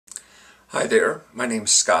Hi there, my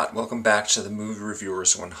name's Scott. Welcome back to the Movie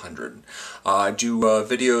Reviewers 100. I do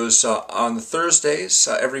videos on the Thursdays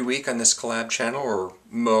every week on this collab channel, or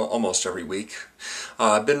almost every week.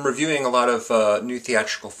 I've been reviewing a lot of new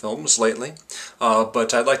theatrical films lately,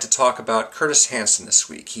 but I'd like to talk about Curtis Hanson this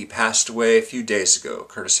week. He passed away a few days ago.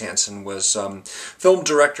 Curtis Hanson was film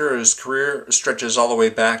director. His career stretches all the way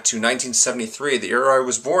back to 1973, the year I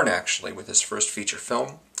was born, actually, with his first feature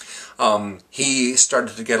film. He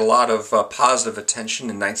started to get a lot of positive attention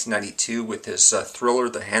in 1992 with his thriller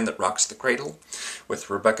The Hand That Rocks the Cradle with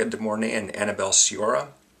Rebecca De Mornay and Annabelle Sciorra.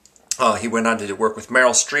 He went on to work with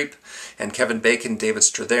Meryl Streep and Kevin Bacon, David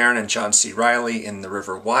Strathairn, and John C. Reilly in The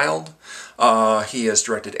River Wild. He has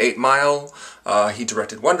directed 8 Mile. He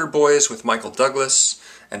directed Wonder Boys with Michael Douglas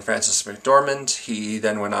and Frances McDormand. He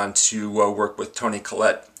then went on to work with Toni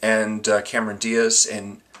Collette and Cameron Diaz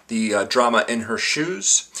in the drama In Her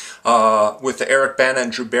Shoes, with Eric Bana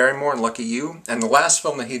and Drew Barrymore and Lucky You. And the last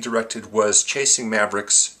film that he directed was Chasing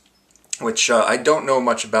Mavericks, which I don't know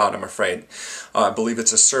much about, I'm afraid. I believe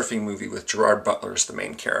it's a surfing movie with Gerard Butler as the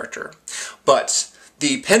main character. But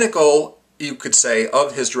the pinnacle, you could say,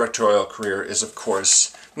 of his directorial career is, of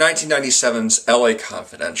course, 1997's L.A.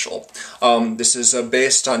 Confidential. This is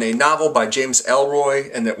based on a novel by James Ellroy,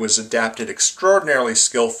 and it was adapted extraordinarily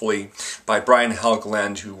skillfully by Brian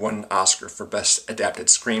Helgeland, who won an Oscar for Best Adapted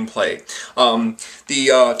Screenplay.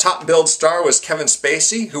 The top billed star was Kevin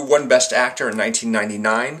Spacey, who won Best Actor in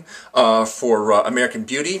 1999 for American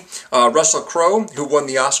Beauty. Russell Crowe, who won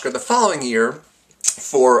the Oscar the following year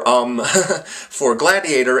for for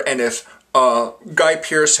Gladiator, and if Guy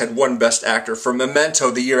Pearce had won Best Actor for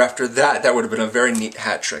Memento the year after that, that would have been a very neat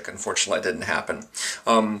hat trick. Unfortunately, it didn't happen.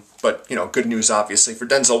 But, you know, good news, obviously, for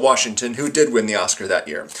Denzel Washington, who did win the Oscar that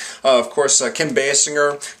year. Of course, Kim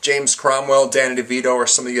Basinger, James Cromwell, Danny DeVito are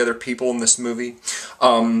some of the other people in this movie.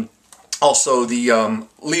 Also, the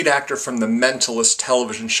lead actor from the Mentalist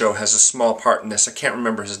television show has a small part in this. I can't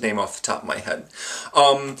remember his name off the top of my head.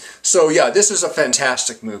 So, yeah, this is a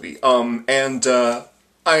fantastic movie.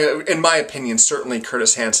 In my opinion, certainly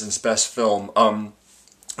Curtis Hanson's best film.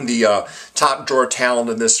 The top drawer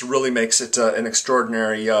talent in this really makes it an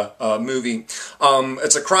extraordinary movie.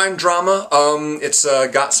 It's a crime drama. It's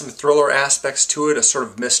got some thriller aspects to it, a sort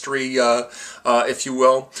of mystery, if you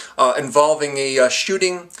will, involving a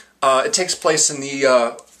shooting. It takes place in the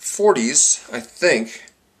 40s, I think.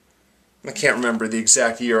 I can't remember the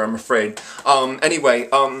exact year, I'm afraid. Anyway,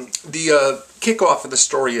 the kickoff of the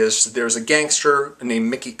story is there's a gangster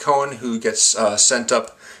named Mickey Cohen who gets sent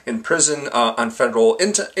up in prison on federal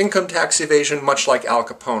income tax evasion, much like Al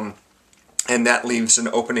Capone. And that leaves an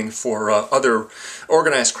opening for other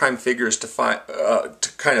organized crime figures to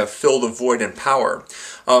kind of fill the void in power.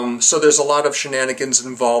 So there's a lot of shenanigans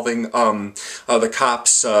involving the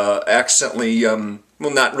cops accidentally,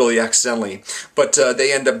 well, not really accidentally, but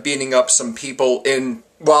they end up beating up some people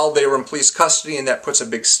while they were in police custody, and that puts a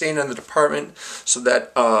big stain on the department. So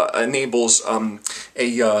that enables a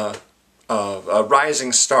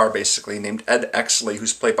rising star, basically, named Ed Exley,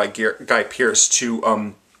 who's played by Guy Pearce,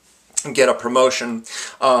 to get a promotion,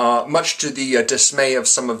 much to the dismay of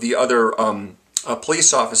some of the other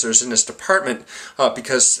police officers in his department,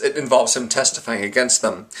 because it involves him testifying against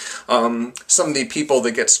them. Some of the people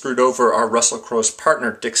that get screwed over are Russell Crowe's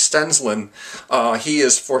partner, Dick Stensland. He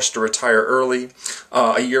is forced to retire early,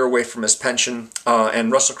 a year away from his pension,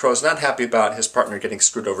 and Russell Crowe is not happy about his partner getting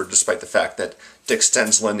screwed over, despite the fact that Dick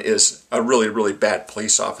Stensland is a really, really bad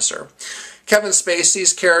police officer. Kevin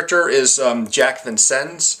Spacey's character is Jack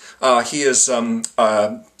Vincennes. He is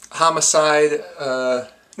homicide.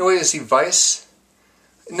 No, is he Vice?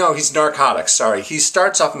 No, he's narcotics, sorry. He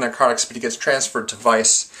starts off in narcotics, but he gets transferred to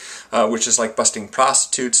Vice, which is like busting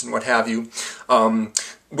prostitutes and what have you,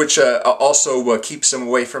 which also keeps him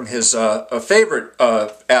away from his favorite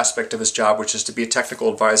aspect of his job, which is to be a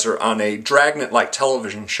technical advisor on a Dragnet-like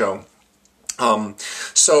television show.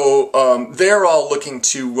 They're all looking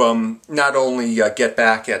to not only get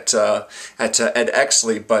back at Ed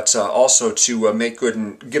Exley, but also to make good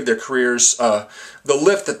and give their careers the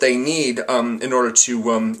lift that they need in order to,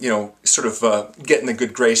 you know, sort of get in the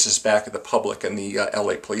good graces back of the public and the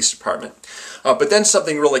LA Police Department. But then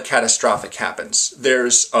something really catastrophic happens.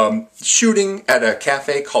 There's shooting at a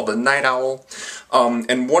cafe called the Night Owl,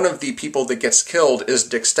 and one of the people that gets killed is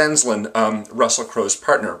Dick Stensland, Russell Crowe's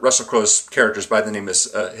partner. Russell Crowe's character's by the name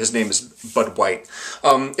is his name is Bud White.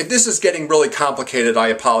 If this is getting really complicated, I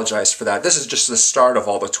apologize for that. This is just the start of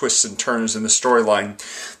all the twists and turns in the storyline.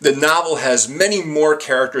 The novel has many more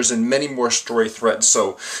characters and many more story threads,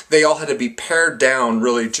 so they all had to be pared down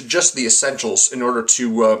really to just the essentials in order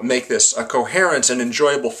to make this a coherent coherent and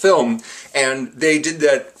enjoyable film, and they did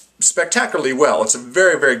that spectacularly well. It's a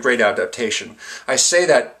very, very great adaptation. I say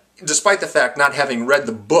that despite the fact not having read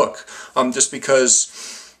the book, just because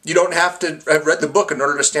you don't have to have read the book in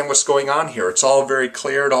order to understand what's going on here. It's all very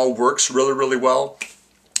clear. It all works really, really well.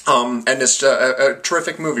 And it's a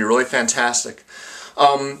terrific movie, really fantastic.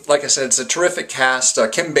 Like I said, it's a terrific cast.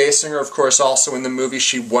 Kim Basinger, of course, also in the movie.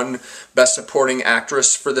 She won Best Supporting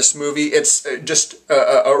Actress for this movie. It's just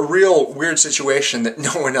a real weird situation that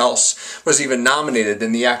no one else was even nominated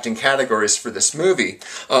in the acting categories for this movie.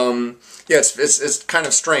 Yeah, it's kind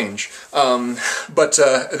of strange. But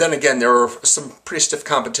then again, there were some pretty stiff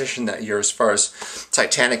competition that year as far as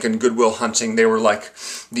Titanic and Good Will Hunting. They were like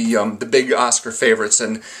the big Oscar favorites,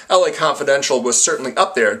 and L.A. Confidential was certainly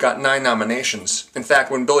up there. It got 9 nominations. In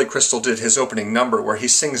fact, when Billy Crystal did his opening number, where he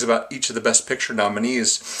sings about each of the Best Picture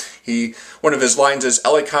nominees, one of his lines is,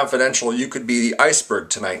 "L.A. Confidential, you could be the iceberg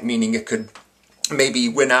tonight," meaning it could maybe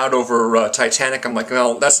win out over Titanic. I'm like,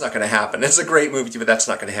 well, that's not going to happen. It's a great movie, but that's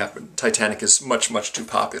not going to happen. Titanic is much, much too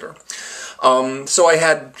popular. So I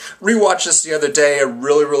had rewatched this the other day. I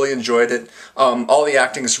really, really enjoyed it. All the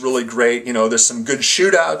acting is really great. You know, there's some good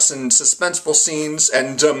shootouts and suspenseful scenes,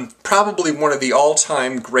 and probably one of the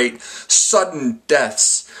all-time great sudden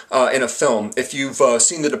deaths in a film. If you've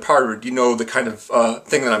seen The Departed, you know the kind of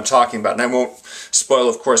thing that I'm talking about. And I won't spoil,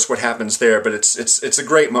 of course, what happens there, but it's a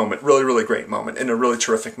great moment, really, really great moment in a really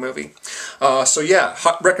terrific movie. So yeah,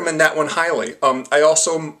 recommend that one highly. I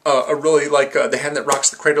also really like The Hand That Rocks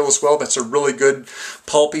the Cradle as well. That's a really good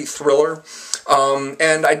pulpy thriller.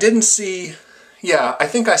 And I didn't see, yeah, I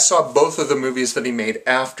think I saw both of the movies that he made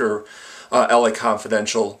after L.A.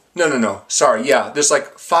 Confidential. No, sorry, yeah, there's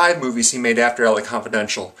like 5 movies he made after L.A.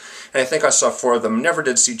 Confidential, and I think I saw 4 of them. Never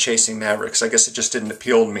did see Chasing Mavericks. I guess it just didn't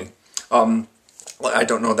appeal to me. I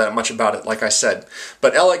don't know that much about it, like I said.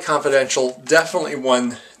 But L.A. Confidential, definitely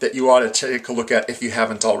one that you ought to take a look at if you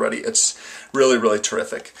haven't already. It's really, really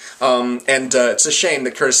terrific. And it's a shame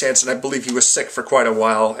that Curtis Hanson, I believe he was sick for quite a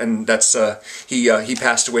while, and that's he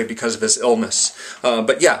passed away because of his illness.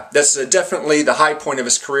 But yeah, that's definitely the high point of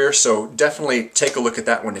his career, so definitely take a look at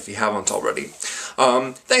that one if you haven't already.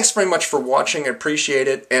 Thanks very much for watching. I appreciate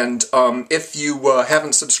it. And if you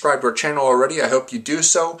haven't subscribed to our channel already, I hope you do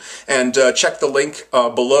so. And check the link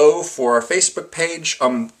below for our Facebook page.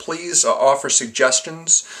 Please offer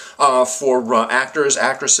suggestions for actors,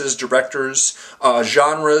 actresses, directors,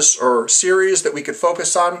 genres, or series that we could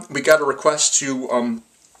focus on. We got a request to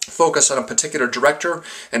focus on a particular director,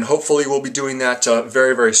 and hopefully we'll be doing that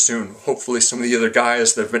very, very soon. Hopefully some of the other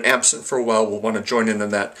guys that have been absent for a while will want to join in on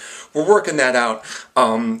that. We're working that out.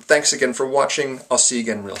 Thanks again for watching. I'll see you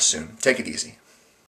again real soon. Take it easy.